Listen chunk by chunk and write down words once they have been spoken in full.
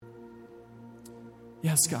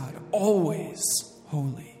Yes, God, always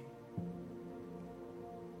holy.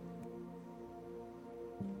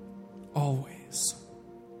 Always.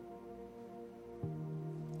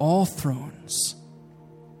 All thrones,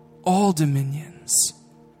 all dominions,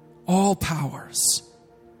 all powers,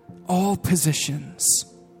 all positions.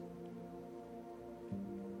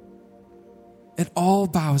 It all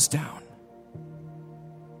bows down.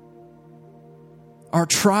 Our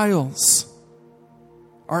trials,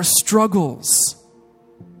 our struggles,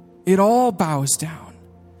 it all bows down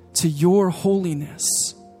to your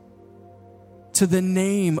holiness, to the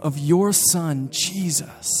name of your Son,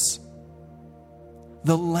 Jesus,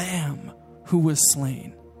 the Lamb who was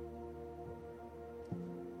slain,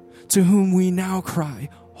 to whom we now cry,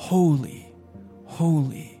 holy,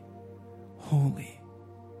 holy, holy.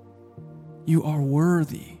 You are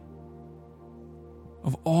worthy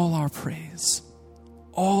of all our praise,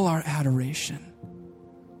 all our adoration,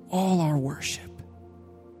 all our worship.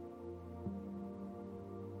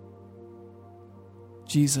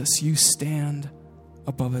 Jesus, you stand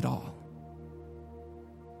above it all.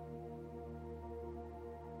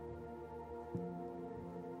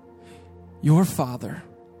 Your Father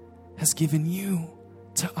has given you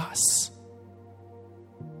to us.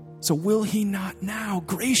 So will he not now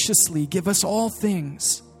graciously give us all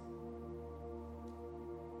things?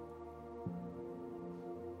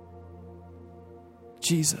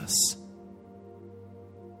 Jesus,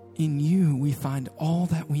 in you we find all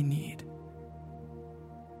that we need.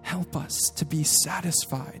 Help us to be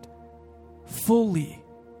satisfied, fully,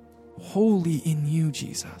 wholly in you,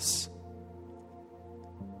 Jesus.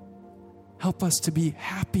 Help us to be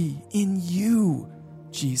happy in you,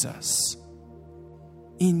 Jesus.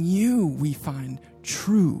 In you we find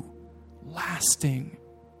true, lasting,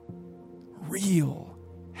 real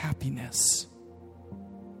happiness.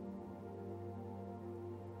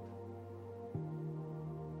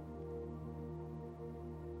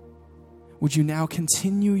 Would you now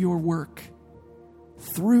continue your work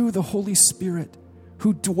through the Holy Spirit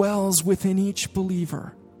who dwells within each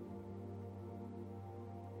believer?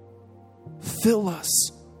 Fill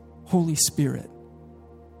us, Holy Spirit.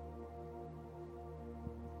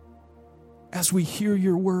 As we hear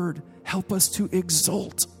your word, help us to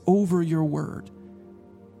exult over your word,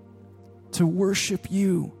 to worship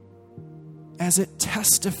you as it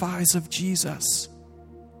testifies of Jesus.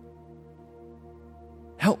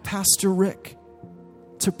 Help Pastor Rick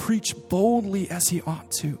to preach boldly as he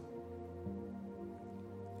ought to,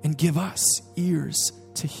 and give us ears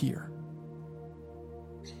to hear.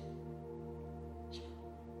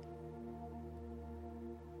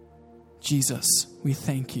 Jesus, we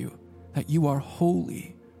thank you that you are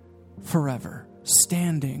holy forever,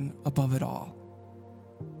 standing above it all.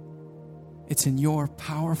 It's in your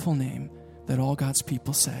powerful name that all God's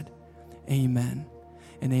people said, amen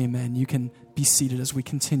and amen. You can be seated as we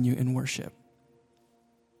continue in worship.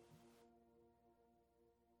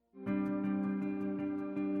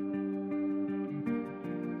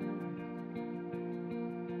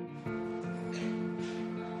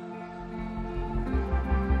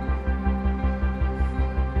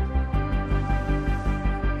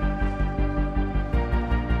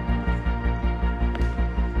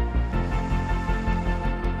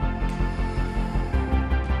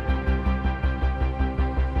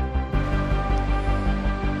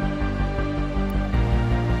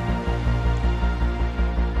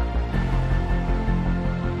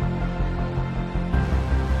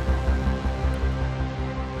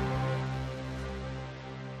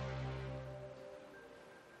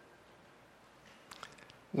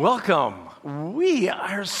 Welcome. We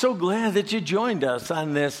are so glad that you joined us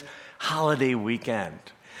on this holiday weekend.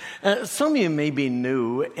 Some of you may be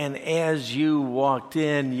new, and as you walked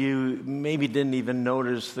in, you maybe didn't even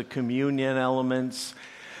notice the communion elements.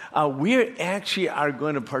 We actually are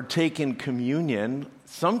going to partake in communion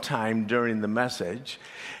sometime during the message.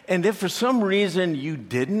 And if for some reason you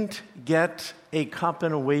didn't get a cup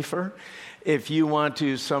and a wafer, if you want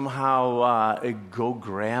to somehow go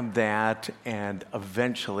grab that, and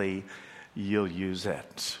eventually you'll use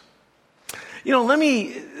it. You know, let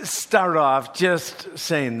me start off just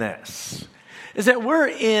saying this, is that we're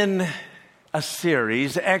in a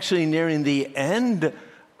series, actually nearing the end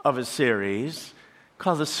of a series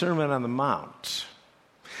called the Sermon on the Mount.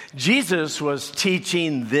 Jesus was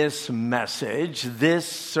teaching this message, this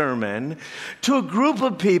sermon, to a group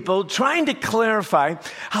of people trying to clarify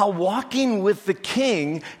how walking with the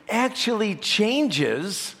King actually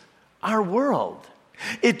changes our world.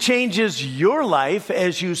 It changes your life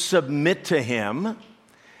as you submit to Him,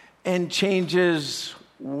 and changes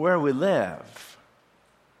where we live.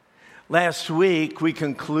 Last week, we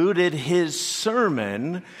concluded his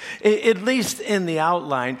sermon, at least in the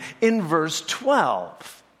outline, in verse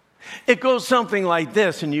 12. It goes something like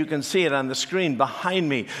this, and you can see it on the screen behind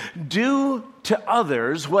me. Do to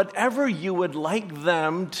others whatever you would like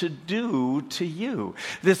them to do to you.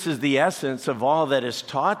 This is the essence of all that is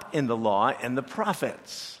taught in the law and the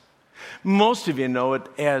prophets. Most of you know it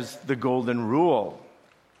as the Golden Rule.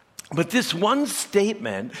 But this one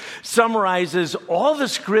statement summarizes all the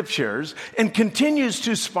scriptures and continues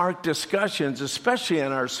to spark discussions, especially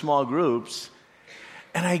in our small groups.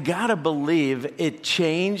 And I gotta believe it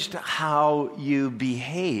changed how you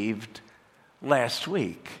behaved last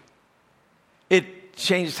week. It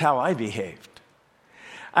changed how I behaved.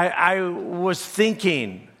 I was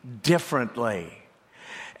thinking differently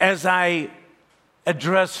as I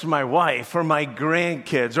addressed my wife or my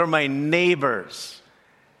grandkids or my neighbors.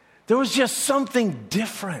 There was just something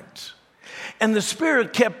different. And the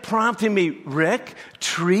Spirit kept prompting me, Rick,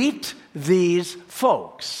 treat these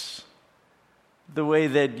folks the way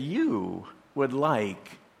that you would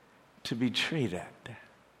like to be treated.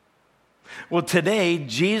 Well, today,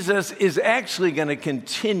 Jesus is actually going to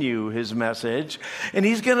continue his message, and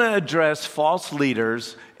he's going to address false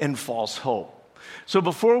leaders and false hope. So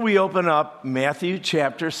before we open up Matthew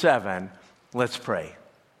chapter 7, let's pray.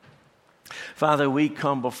 Father, we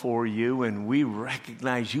come before you and we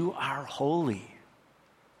recognize you are holy.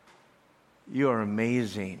 You are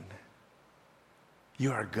amazing.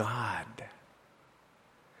 You are God.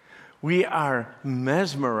 We are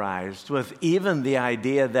mesmerized with even the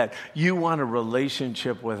idea that you want a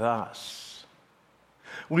relationship with us.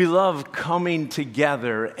 We love coming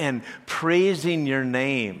together and praising your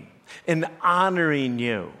name and honoring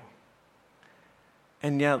you.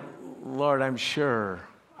 And yet, Lord, I'm sure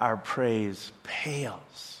our praise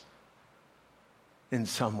pales in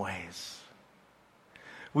some ways.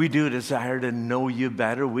 We do desire to know you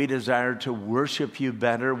better. We desire to worship you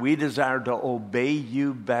better. We desire to obey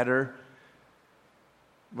you better.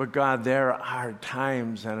 But God, there are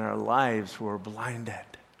times in our lives we're blinded.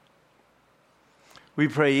 We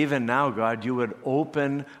pray even now, God, you would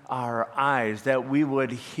open our eyes, that we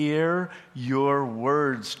would hear your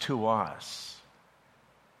words to us.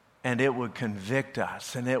 And it would convict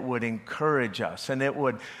us, and it would encourage us, and it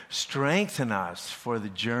would strengthen us for the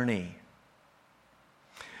journey.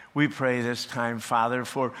 We pray this time, Father,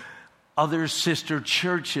 for other sister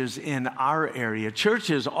churches in our area,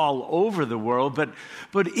 churches all over the world,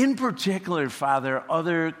 but in particular, Father,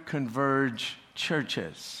 other Converge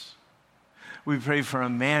churches. We pray for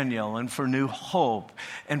Emmanuel and for New Hope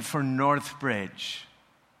and for Northbridge.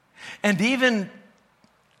 And even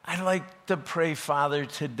I'd like to pray, Father,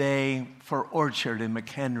 today for Orchard and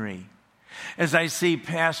McHenry. As I see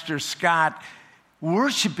Pastor Scott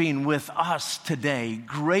worshiping with us today,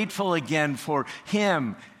 grateful again for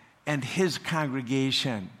him and his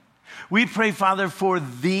congregation. We pray, Father, for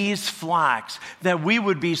these flocks, that we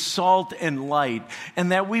would be salt and light,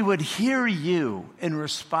 and that we would hear you and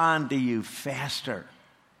respond to you faster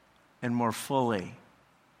and more fully.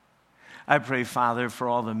 I pray, Father, for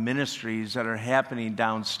all the ministries that are happening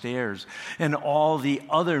downstairs and all the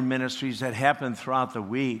other ministries that happen throughout the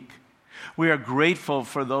week. We are grateful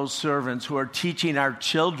for those servants who are teaching our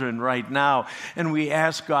children right now, and we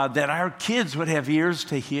ask, God, that our kids would have ears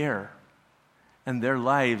to hear and their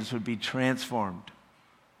lives would be transformed.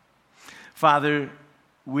 Father,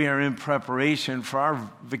 we are in preparation for our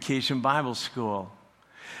Vacation Bible School.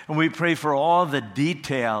 And we pray for all the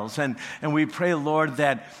details. And we pray, Lord,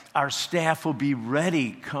 that our staff will be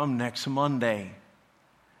ready come next Monday.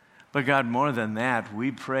 But God, more than that,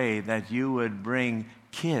 we pray that you would bring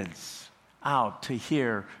kids out to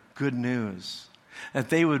hear good news. That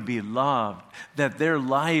they would be loved. That their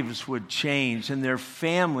lives would change and their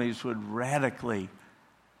families would radically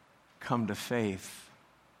come to faith.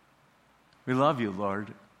 We love you,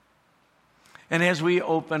 Lord. And as we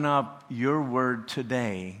open up your word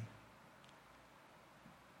today,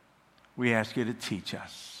 we ask you to teach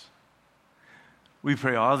us. We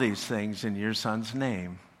pray all these things in your Son's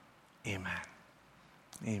name. Amen.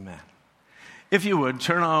 Amen. If you would,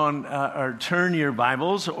 turn your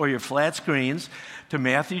Bibles or your flat screens to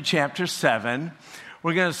Matthew chapter 7.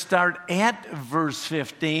 We're going to start at verse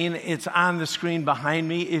 15. It's on the screen behind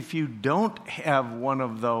me. If you don't have one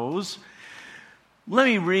of those, let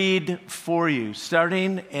me read for you,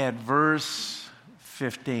 starting at verse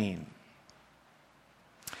 15.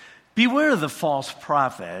 Beware of the false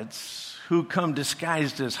prophets who come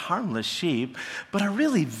disguised as harmless sheep, but are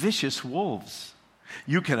really vicious wolves.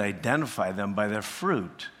 You can identify them by their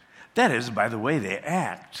fruit. That is, by the way they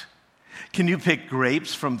act. Can you pick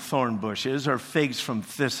grapes from thorn bushes or figs from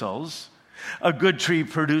thistles? A good tree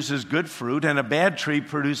produces good fruit, and a bad tree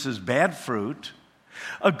produces bad fruit.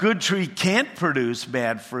 A good tree can't produce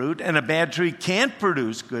bad fruit, and a bad tree can't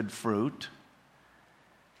produce good fruit.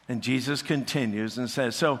 And Jesus continues and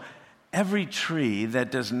says, so every tree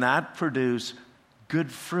that does not produce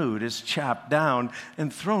good fruit is chopped down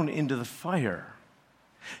and thrown into the fire.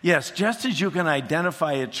 Yes, just as you can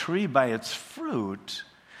identify a tree by its fruit,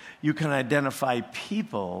 you can identify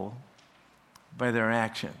people by their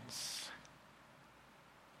actions.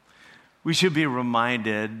 We should be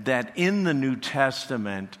reminded that in the New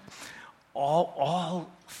Testament,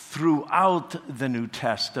 all throughout the New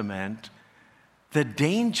Testament, the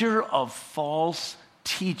danger of false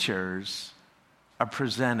teachers are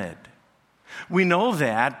presented. We know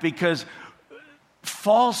that because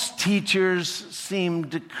false teachers seem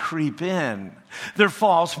to creep in. They're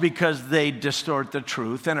false because they distort the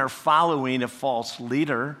truth and are following a false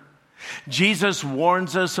leader. Jesus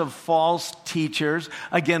warns us of false teachers,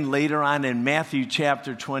 again later on in Matthew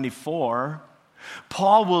chapter 24.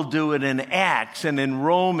 Paul will do it in Acts and in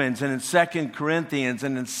Romans and in 2 Corinthians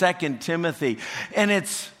and in 2 Timothy. And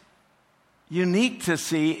it's unique to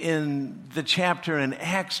see in the chapter in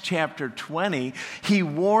Acts chapter 20, he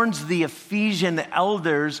warns the Ephesian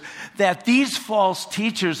elders that these false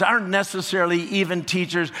teachers aren't necessarily even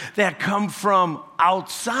teachers that come from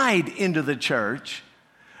outside into the church,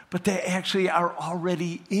 but they actually are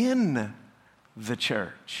already in the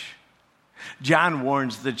church. John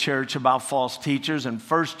warns the church about false teachers in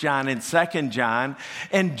 1 John and 2 John.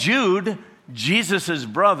 And Jude, Jesus'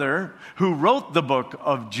 brother, who wrote the book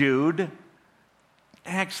of Jude,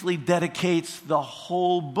 actually dedicates the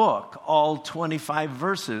whole book, all 25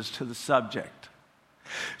 verses, to the subject.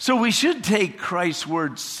 So we should take Christ's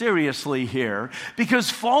word seriously here because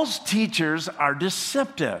false teachers are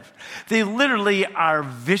deceptive. They literally are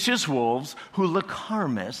vicious wolves who look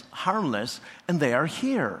harmless, and they are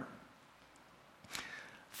here.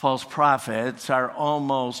 False prophets are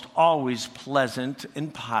almost always pleasant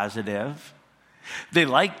and positive. They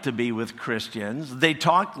like to be with Christians. They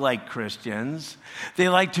talk like Christians. They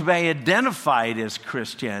like to be identified as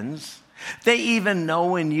Christians. They even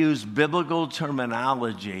know and use biblical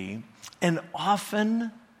terminology and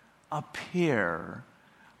often appear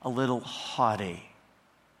a little haughty.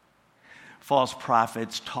 False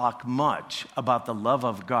prophets talk much about the love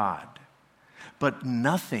of God, but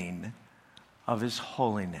nothing of His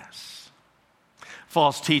holiness.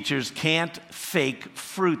 False teachers can't fake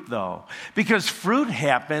fruit, though, because fruit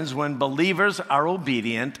happens when believers are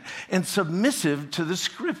obedient and submissive to the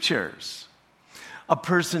Scriptures. A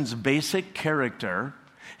person's basic character,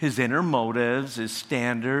 his inner motives, his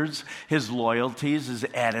standards, his loyalties, his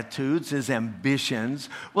attitudes, his ambitions,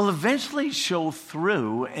 will eventually show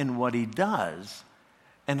through in what he does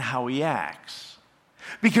and how he acts.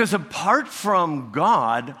 Because apart from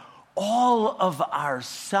God, all of our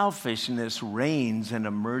selfishness reigns and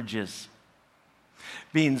emerges.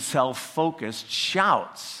 Being self-focused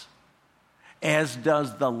shouts, as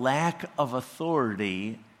does the lack of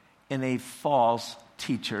authority in a false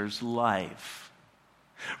teacher's life.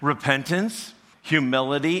 Repentance,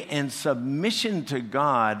 humility, and submission to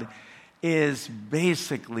God is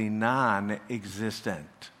basically non-existent.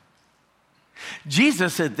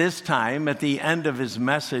 Jesus at this time, at the end of his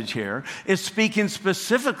message here, is speaking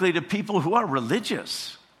specifically to people who are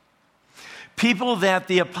religious. People that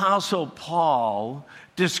the Apostle Paul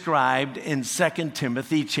described in 2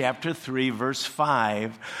 Timothy chapter 3, verse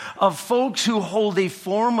 5, of folks who hold a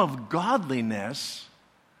form of godliness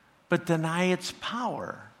but deny its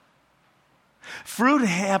power. Fruit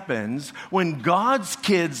happens when God's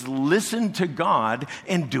kids listen to God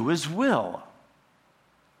and do His will.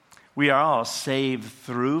 We are all saved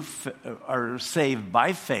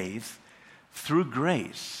by faith through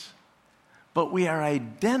grace, but we are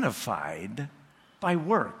identified by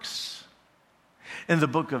works. In the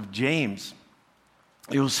book of James,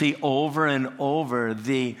 you'll see over and over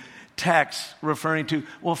the text referring to,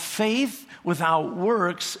 well, faith without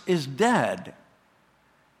works is dead,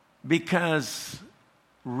 because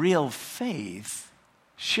real faith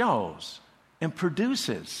shows and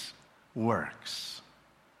produces works.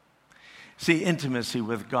 See, intimacy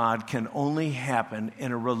with God can only happen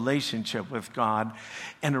in a relationship with God,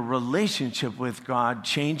 and a relationship with God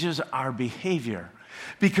changes our behavior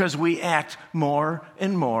because we act more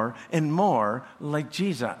and more and more like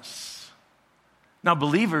Jesus. Now,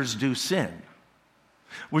 believers do sin,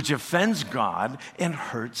 which offends God and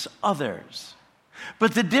hurts others.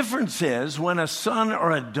 But the difference is when a son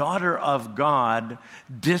or a daughter of God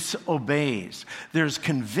disobeys, there's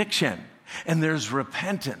conviction and there's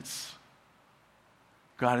repentance.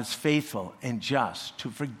 God is faithful and just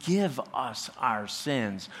to forgive us our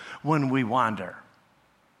sins when we wander,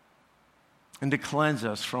 and to cleanse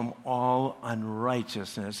us from all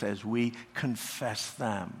unrighteousness as we confess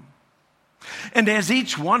them. And as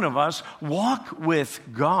each one of us walk with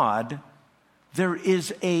God, there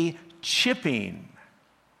is a chipping.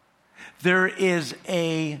 There is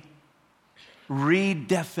a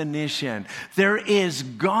redefinition. There is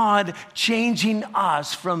God changing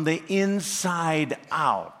us from the inside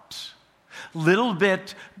out, little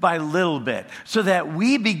bit by little bit, so that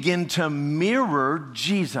we begin to mirror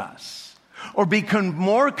Jesus or become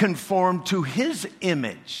more conformed to his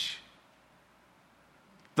image.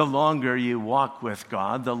 The longer you walk with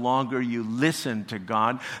God, the longer you listen to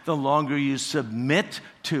God, the longer you submit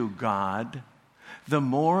to God, the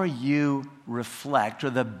more you reflect, or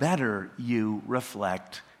the better you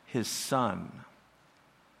reflect his Son.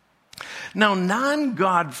 Now,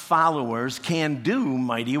 non-God followers can do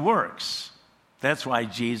mighty works. That's why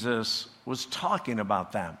Jesus was talking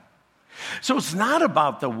about them. So it's not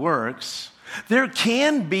about the works. There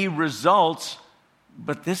can be results,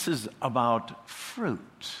 but this is about fruit.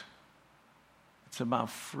 It's about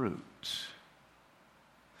fruit.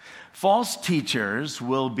 False teachers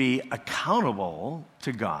will be accountable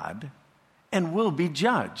to God and will be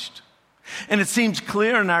judged. And it seems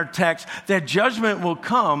clear in our text that judgment will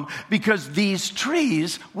come because these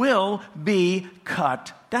trees will be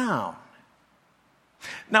cut down.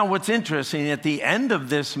 Now, what's interesting, at the end of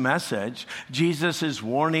this message, Jesus is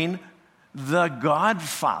warning the God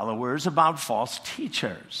followers about false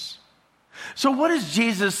teachers. So what is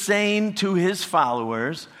Jesus saying to his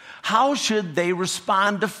followers? How should they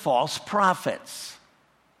respond to false prophets?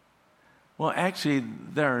 Well, actually,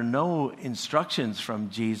 there are no instructions from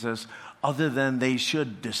Jesus other than they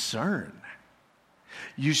should discern.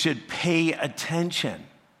 You should pay attention.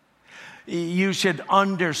 You should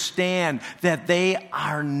understand that they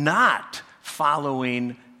are not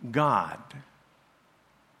following God.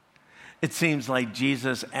 It seems like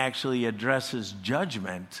Jesus actually addresses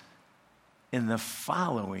judgment in the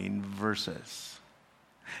following verses.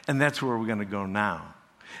 And that's where we're going to go now.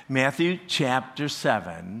 Matthew chapter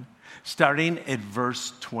 7, starting at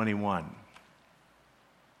verse 21.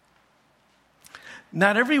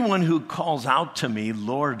 Not everyone who calls out to me,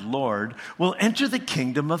 Lord, Lord, will enter the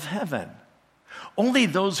kingdom of heaven. Only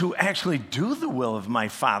those who actually do the will of my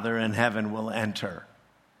Father in heaven will enter.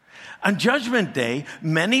 On Judgment Day,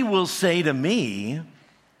 many will say to me,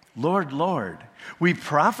 Lord, Lord, we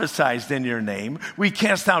prophesied in your name, we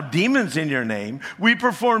cast out demons in your name, we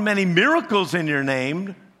performed many miracles in your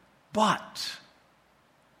name, but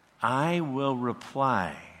I will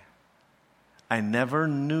reply, I never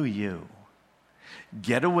knew you.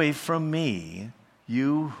 Get away from me,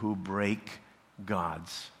 you who break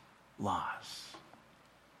God's laws.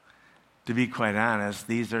 To be quite honest,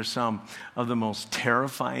 these are some of the most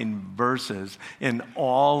terrifying verses in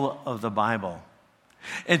all of the Bible.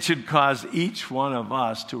 It should cause each one of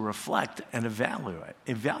us to reflect and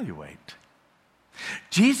evaluate.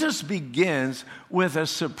 Jesus begins with a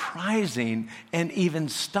surprising and even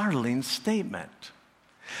startling statement.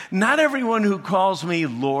 Not everyone who calls me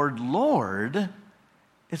Lord, Lord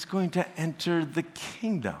is going to enter the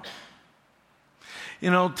kingdom. You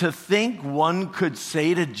know, to think one could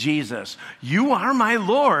say to Jesus, you are my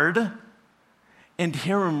Lord, and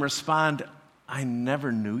hear him respond, I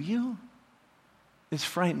never knew you, is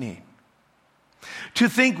frightening. To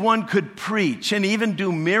think one could preach and even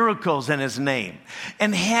do miracles in his name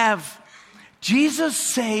and have Jesus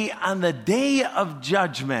say on the day of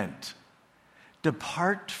judgment,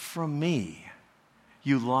 depart from me,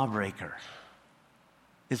 you lawbreaker,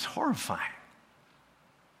 is horrifying.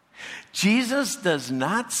 Jesus does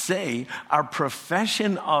not say our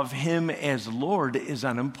profession of him as Lord is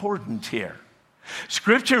unimportant here.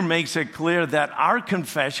 Scripture makes it clear that our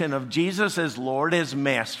confession of Jesus as Lord, as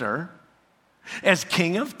Master, as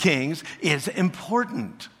King of Kings is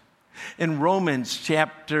important. In Romans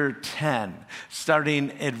chapter 10,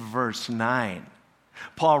 starting at verse 9,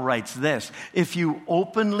 Paul writes this, if you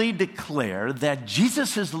openly declare that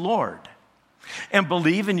Jesus is Lord and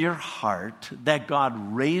believe in your heart that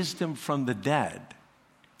God raised him from the dead,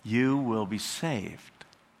 you will be saved.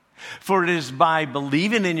 For it is by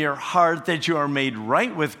believing in your heart that you are made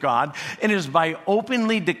right with God, and it is by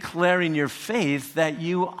openly declaring your faith that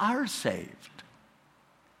you are saved.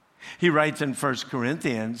 He writes in 1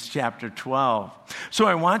 Corinthians chapter 12, so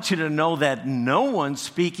I want you to know that no one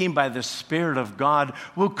speaking by the Spirit of God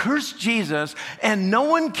will curse Jesus, and no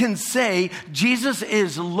one can say Jesus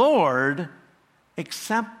is Lord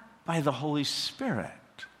except by the Holy Spirit.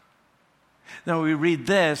 Now we read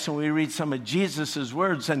this and we read some of Jesus'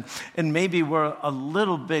 words and maybe we're a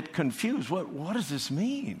little bit confused. What does this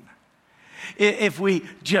mean? If we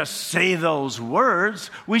just say those words,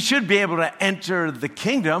 we should be able to enter the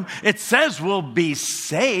kingdom. It says we'll be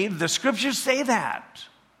saved. The scriptures say that.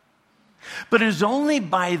 But it is only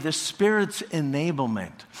by the Spirit's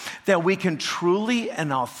enablement that we can truly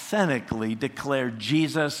and authentically declare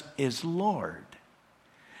Jesus is Lord.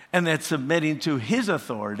 And that submitting to his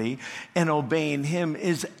authority and obeying him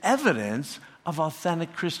is evidence of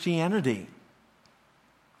authentic Christianity.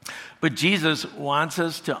 But Jesus wants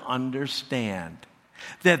us to understand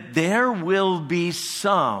that there will be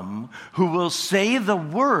some who will say the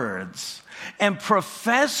words and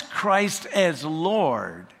profess Christ as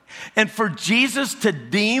Lord, and for Jesus to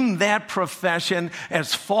deem that profession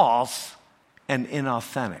as false and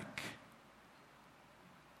inauthentic.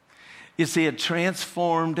 You see, a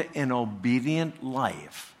transformed and obedient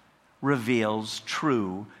life reveals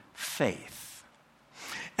true faith.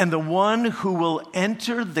 And the one who will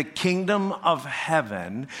enter the kingdom of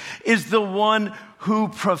heaven is the one who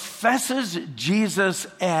professes Jesus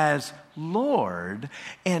as Lord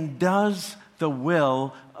and does the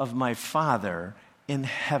will of my Father in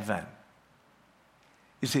heaven.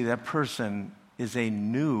 You see, that person is a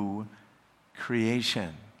new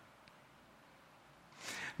creation.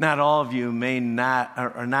 Not all of you may not,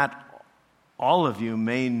 or not all of you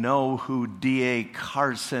may know who D.A.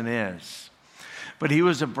 Carson is. But he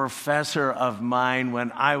was a professor of mine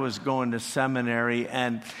when I was going to seminary,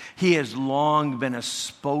 and he has long been a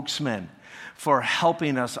spokesman for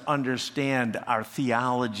helping us understand our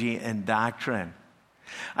theology and doctrine.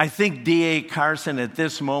 I think D.A. Carson at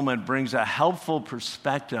this moment brings a helpful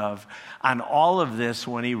perspective on all of this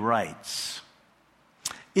when he writes,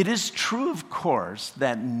 "It is true, of course,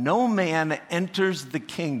 that no man enters the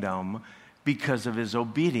kingdom because of his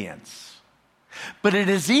obedience. But it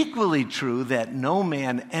is equally true that no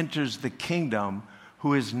man enters the kingdom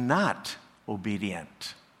who is not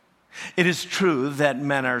obedient. It is true that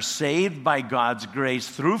men are saved by God's grace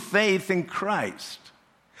through faith in Christ.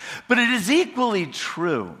 But it is equally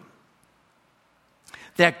true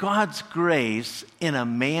that God's grace in a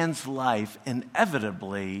man's life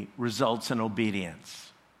inevitably results in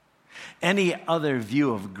obedience. Any other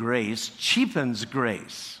view of grace cheapens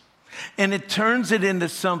grace, and it turns it into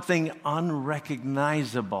something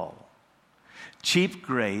unrecognizable. Cheap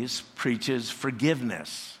grace preaches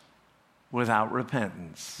forgiveness without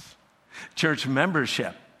repentance, church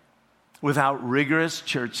membership without rigorous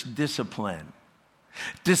church discipline,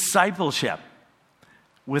 discipleship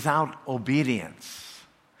without obedience,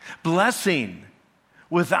 blessing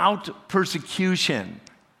without persecution,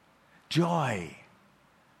 joy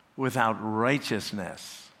without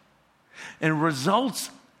righteousness, and results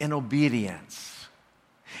in obedience.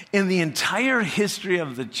 In the entire history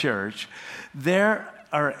of the church,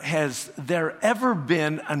 has there ever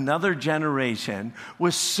been another generation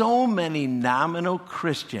with so many nominal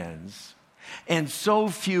Christians and so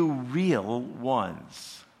few real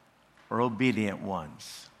ones or obedient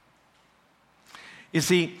ones? You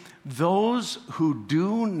see, those who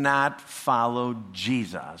do not follow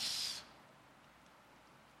Jesus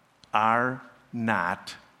are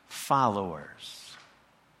not followers.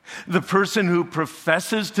 The person who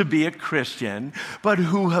professes to be a Christian, but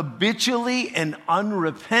who habitually and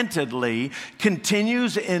unrepentantly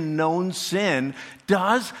continues in known sin,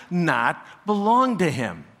 does not belong to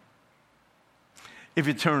him. If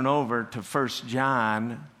you turn over to 1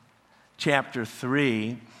 John chapter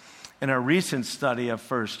 3, in our recent study of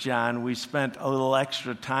 1 John, we spent a little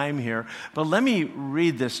extra time here, but let me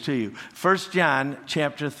read this to you. 1 John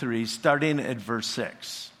chapter 3, starting at verse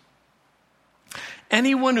 6.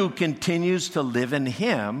 Anyone who continues to live in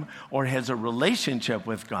him or has a relationship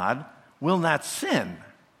with God will not sin.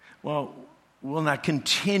 Well, will not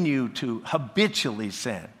continue to habitually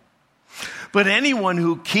sin. But anyone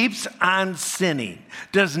who keeps on sinning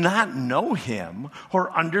does not know him or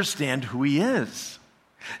understand who he is.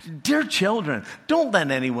 Dear children, don't let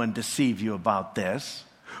anyone deceive you about this.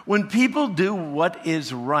 When people do what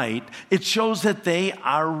is right, it shows that they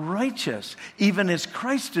are righteous, even as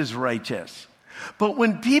Christ is righteous. But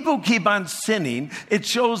when people keep on sinning, it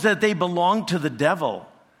shows that they belong to the devil,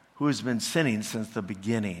 who has been sinning since the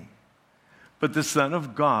beginning. But the Son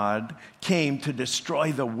of God came to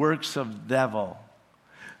destroy the works of the devil.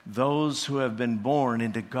 Those who have been born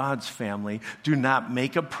into God's family do not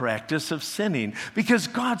make a practice of sinning because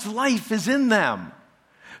God's life is in them.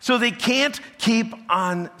 So they can't keep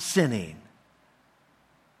on sinning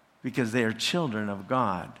because they are children of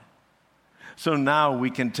God. So now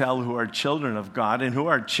we can tell who are children of God and who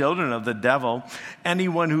are children of the devil.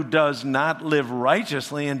 Anyone who does not live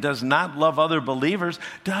righteously and does not love other believers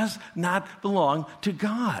does not belong to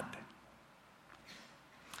God.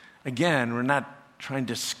 Again, we're not trying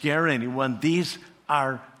to scare anyone. These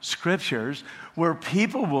are scriptures where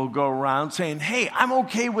people will go around saying, hey, I'm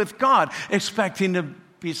okay with God, expecting to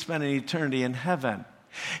be spending eternity in heaven.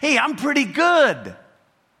 Hey, I'm pretty good.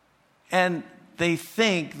 And they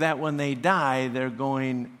think that when they die, they're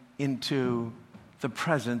going into the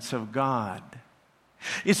presence of God.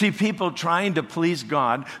 You see, people trying to please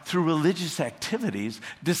God through religious activities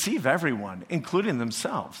deceive everyone, including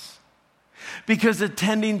themselves. Because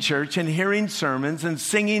attending church and hearing sermons and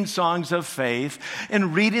singing songs of faith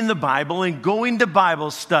and reading the Bible and going to Bible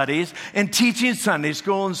studies and teaching Sunday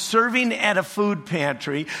school and serving at a food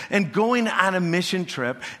pantry and going on a mission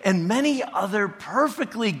trip and many other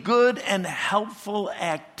perfectly good and helpful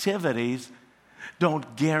activities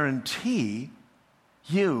don't guarantee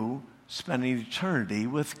you spending eternity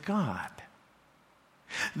with God.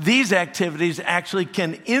 These activities actually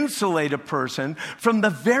can insulate a person from the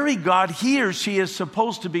very God he or she is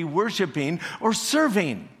supposed to be worshiping or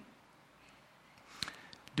serving.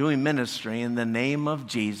 Doing ministry in the name of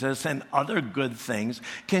Jesus and other good things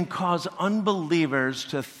can cause unbelievers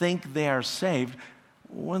to think they are saved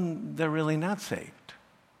when they're really not saved.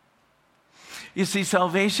 You see,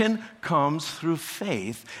 salvation comes through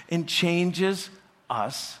faith and changes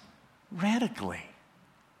us radically.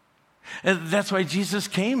 And that's why Jesus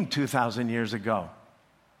came 2,000 years ago.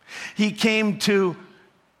 He came to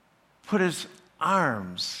put his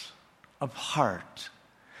arms apart,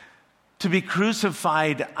 to be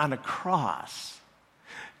crucified on a cross,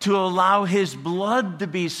 to allow his blood to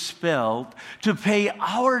be spilled, to pay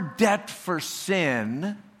our debt for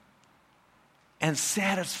sin, and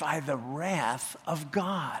satisfy the wrath of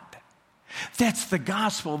God. That's the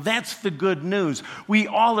gospel. That's the good news. We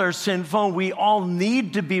all are sinful. We all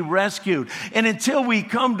need to be rescued. And until we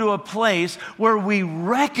come to a place where we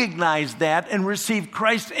recognize that and receive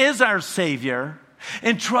Christ as our Savior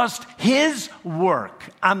and trust his work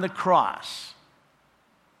on the cross,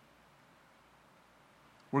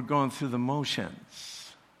 we're going through the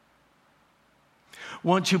motions.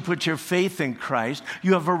 Once you put your faith in Christ,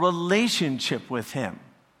 you have a relationship with him.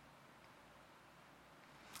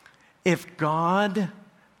 If God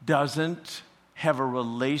doesn't have a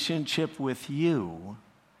relationship with you,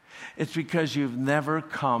 it's because you've never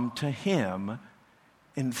come to him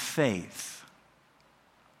in faith.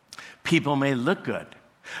 People may look good,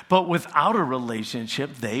 but without a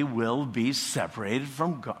relationship, they will be separated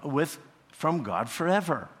from God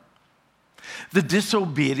forever. The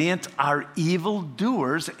disobedient are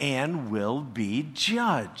evildoers and will be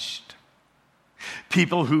judged.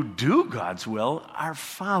 People who do God's will are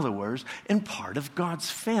followers and part of God's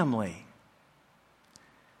family.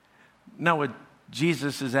 Now, what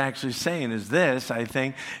Jesus is actually saying is this, I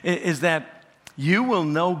think, is that you will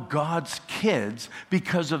know God's kids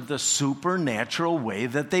because of the supernatural way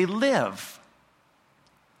that they live.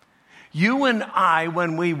 You and I,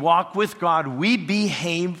 when we walk with God, we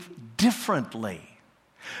behave differently.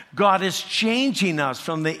 God is changing us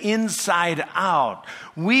from the inside out.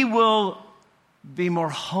 We will be more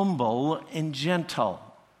humble and gentle.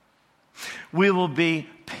 We will be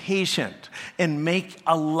patient and make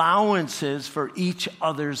allowances for each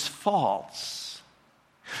other's faults.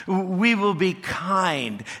 We will be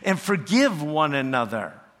kind and forgive one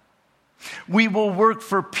another. We will work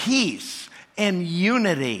for peace and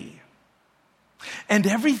unity. And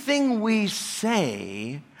everything we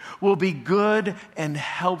say will be good and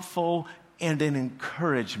helpful and an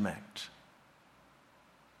encouragement.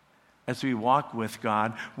 As we walk with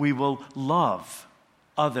God, we will love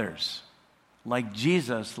others like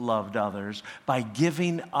Jesus loved others by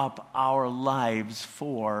giving up our lives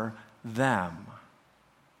for them.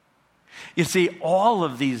 You see, all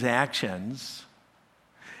of these actions,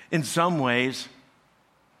 in some ways,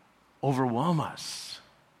 overwhelm us.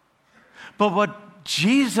 But what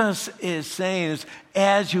Jesus is saying is,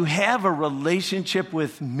 as you have a relationship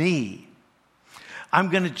with me, I'm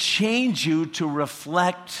going to change you to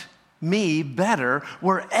reflect me better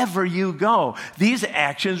wherever you go. These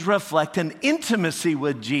actions reflect an intimacy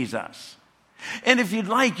with Jesus. And if you'd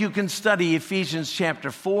like, you can study Ephesians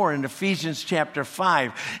chapter 4 and Ephesians chapter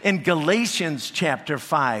 5 and Galatians chapter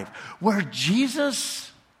 5, where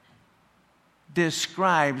Jesus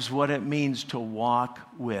describes what it means to walk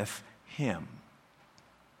with him.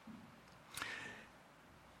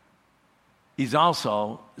 He's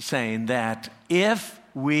also saying that if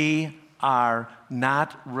we are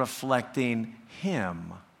not reflecting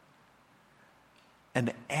him,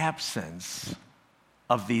 an absence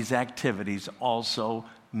of these activities also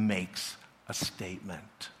makes a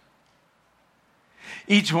statement.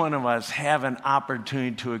 Each one of us have an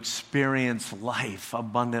opportunity to experience life,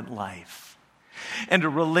 abundant life. And a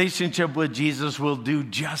relationship with Jesus will do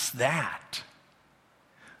just that.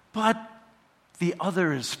 But the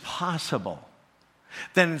other is possible.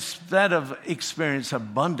 Then instead of experience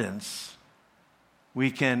abundance,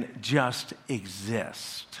 we can just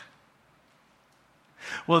exist.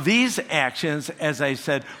 Well, these actions, as I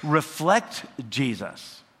said, reflect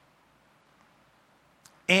Jesus.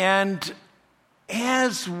 And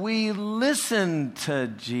as we listen to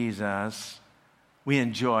Jesus, we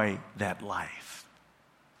enjoy that life.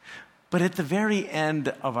 But at the very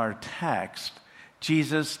end of our text,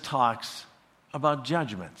 Jesus talks about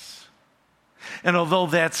judgments. And although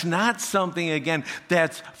that's not something, again,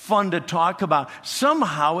 that's fun to talk about,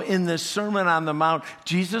 somehow in the Sermon on the Mount,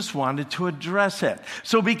 Jesus wanted to address it.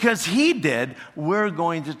 So because he did, we're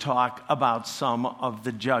going to talk about some of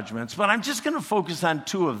the judgments. But I'm just going to focus on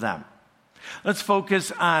two of them. Let's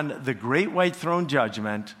focus on the great white throne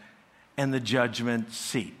judgment and the judgment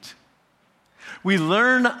seat. We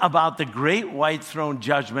learn about the great white throne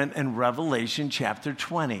judgment in Revelation chapter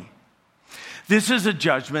 20. This is a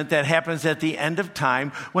judgment that happens at the end of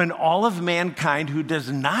time when all of mankind who does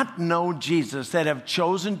not know Jesus, that have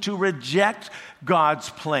chosen to reject God's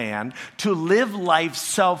plan, to live life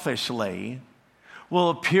selfishly, will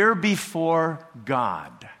appear before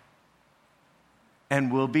God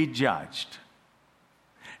and will be judged.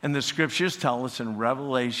 And the scriptures tell us in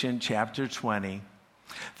Revelation chapter 20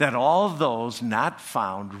 that all of those not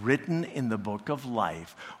found written in the book of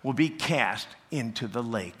life will be cast into the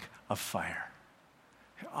lake of fire.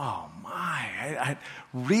 Oh my, I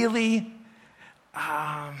really,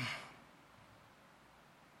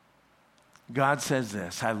 God says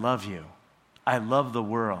this, I love you. I love the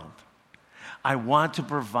world. I want to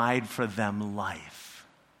provide for them life.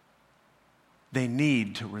 They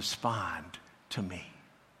need to respond to me.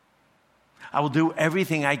 I will do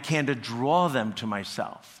everything I can to draw them to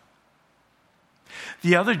myself.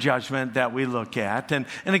 The other judgment that we look at, and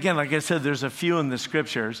again, like I said, there's a few in the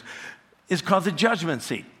scriptures, is called the judgment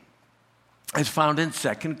seat. It's found in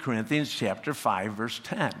 2 Corinthians chapter 5, verse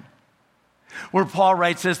 10, where Paul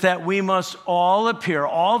writes us that we must all appear,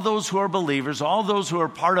 all those who are believers, all those who are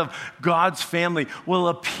part of God's family will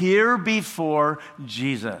appear before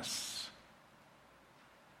Jesus.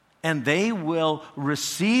 And they will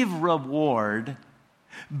receive reward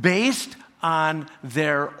based on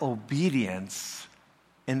their obedience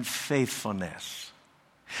and faithfulness.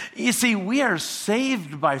 You see, we are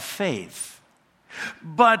saved by faith,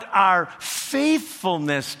 but our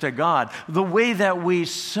faithfulness to God, the way that we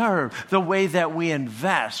serve, the way that we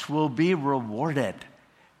invest, will be rewarded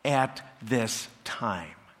at this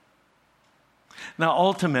time. Now,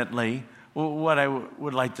 ultimately, what I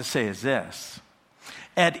would like to say is this.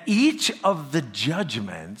 At each of the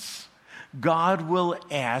judgments, God will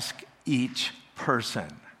ask each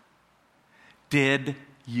person, did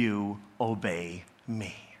you obey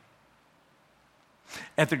me?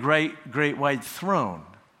 At the great white throne,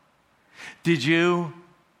 did you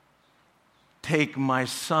take my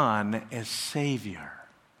son as Savior?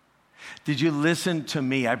 Did you listen to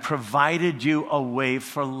me? I provided you a way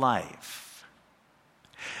for life.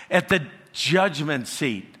 At the judgment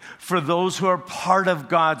seat, for those who are part of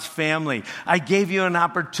God's family, I gave you an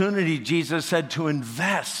opportunity, Jesus said, to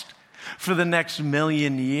invest for the next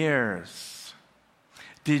 1,000,000 years.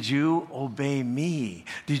 Did you obey me?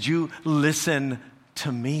 Did you listen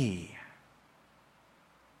to me?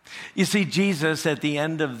 You see, Jesus, at the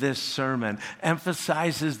end of this sermon,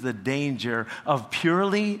 emphasizes the danger of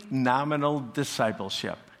purely nominal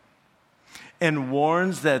discipleship and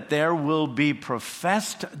warns that there will be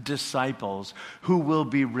professed disciples who will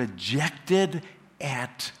be rejected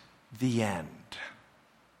at the end.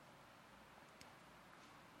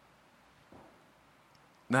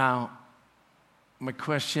 Now, my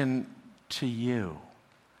question to you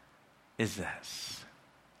is this.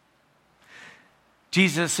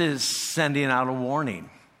 Jesus is sending out a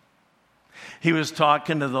warning. He was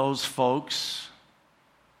talking to those folks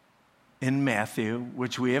in Matthew,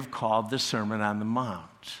 which we have called the Sermon on the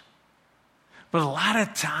Mount. But a lot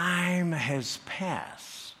of time has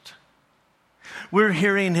passed. We're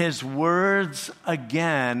hearing his words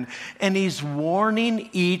again, and he's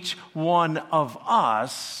warning each one of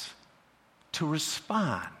us to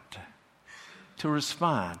respond. To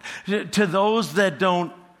respond. To those that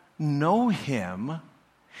don't know him,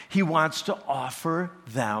 he wants to offer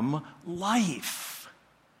them life.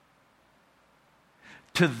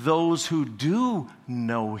 To those who do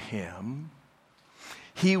know him,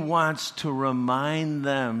 He wants to remind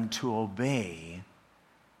them to obey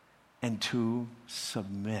and to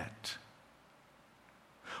submit.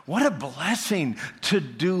 What a blessing to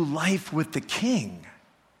do life with the King.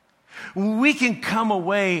 We can come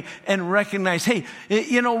away and recognize, hey,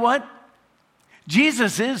 you know what?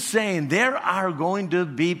 Jesus is saying there are going to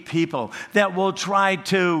be people that will try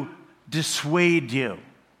to dissuade you,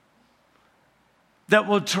 that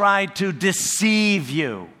will try to deceive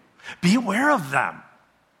you. Be aware of them.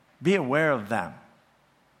 Be aware of them.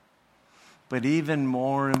 But even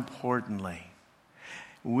more importantly,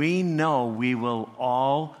 we know we will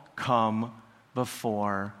all come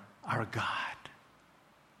before our God.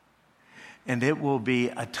 And it will be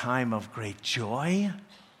a time of great joy,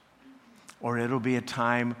 or it'll be a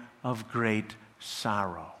time of great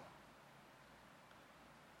sorrow.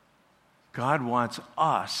 God wants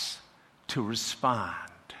us to respond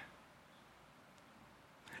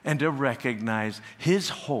and to recognize His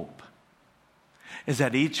hope is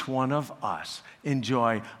that each one of us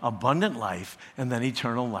enjoy abundant life and then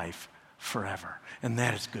eternal life forever. And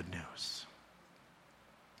that is good news.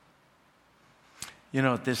 You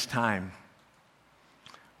know, at this time,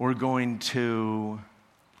 we're going to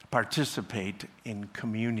participate in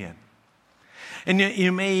communion. And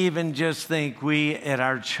you may even just think we at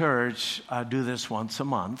our church do this once a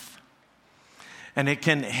month. And it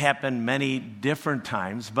can happen many different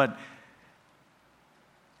times, but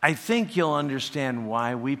I think you'll understand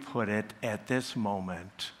why we put it at this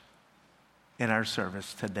moment in our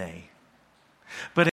service today. But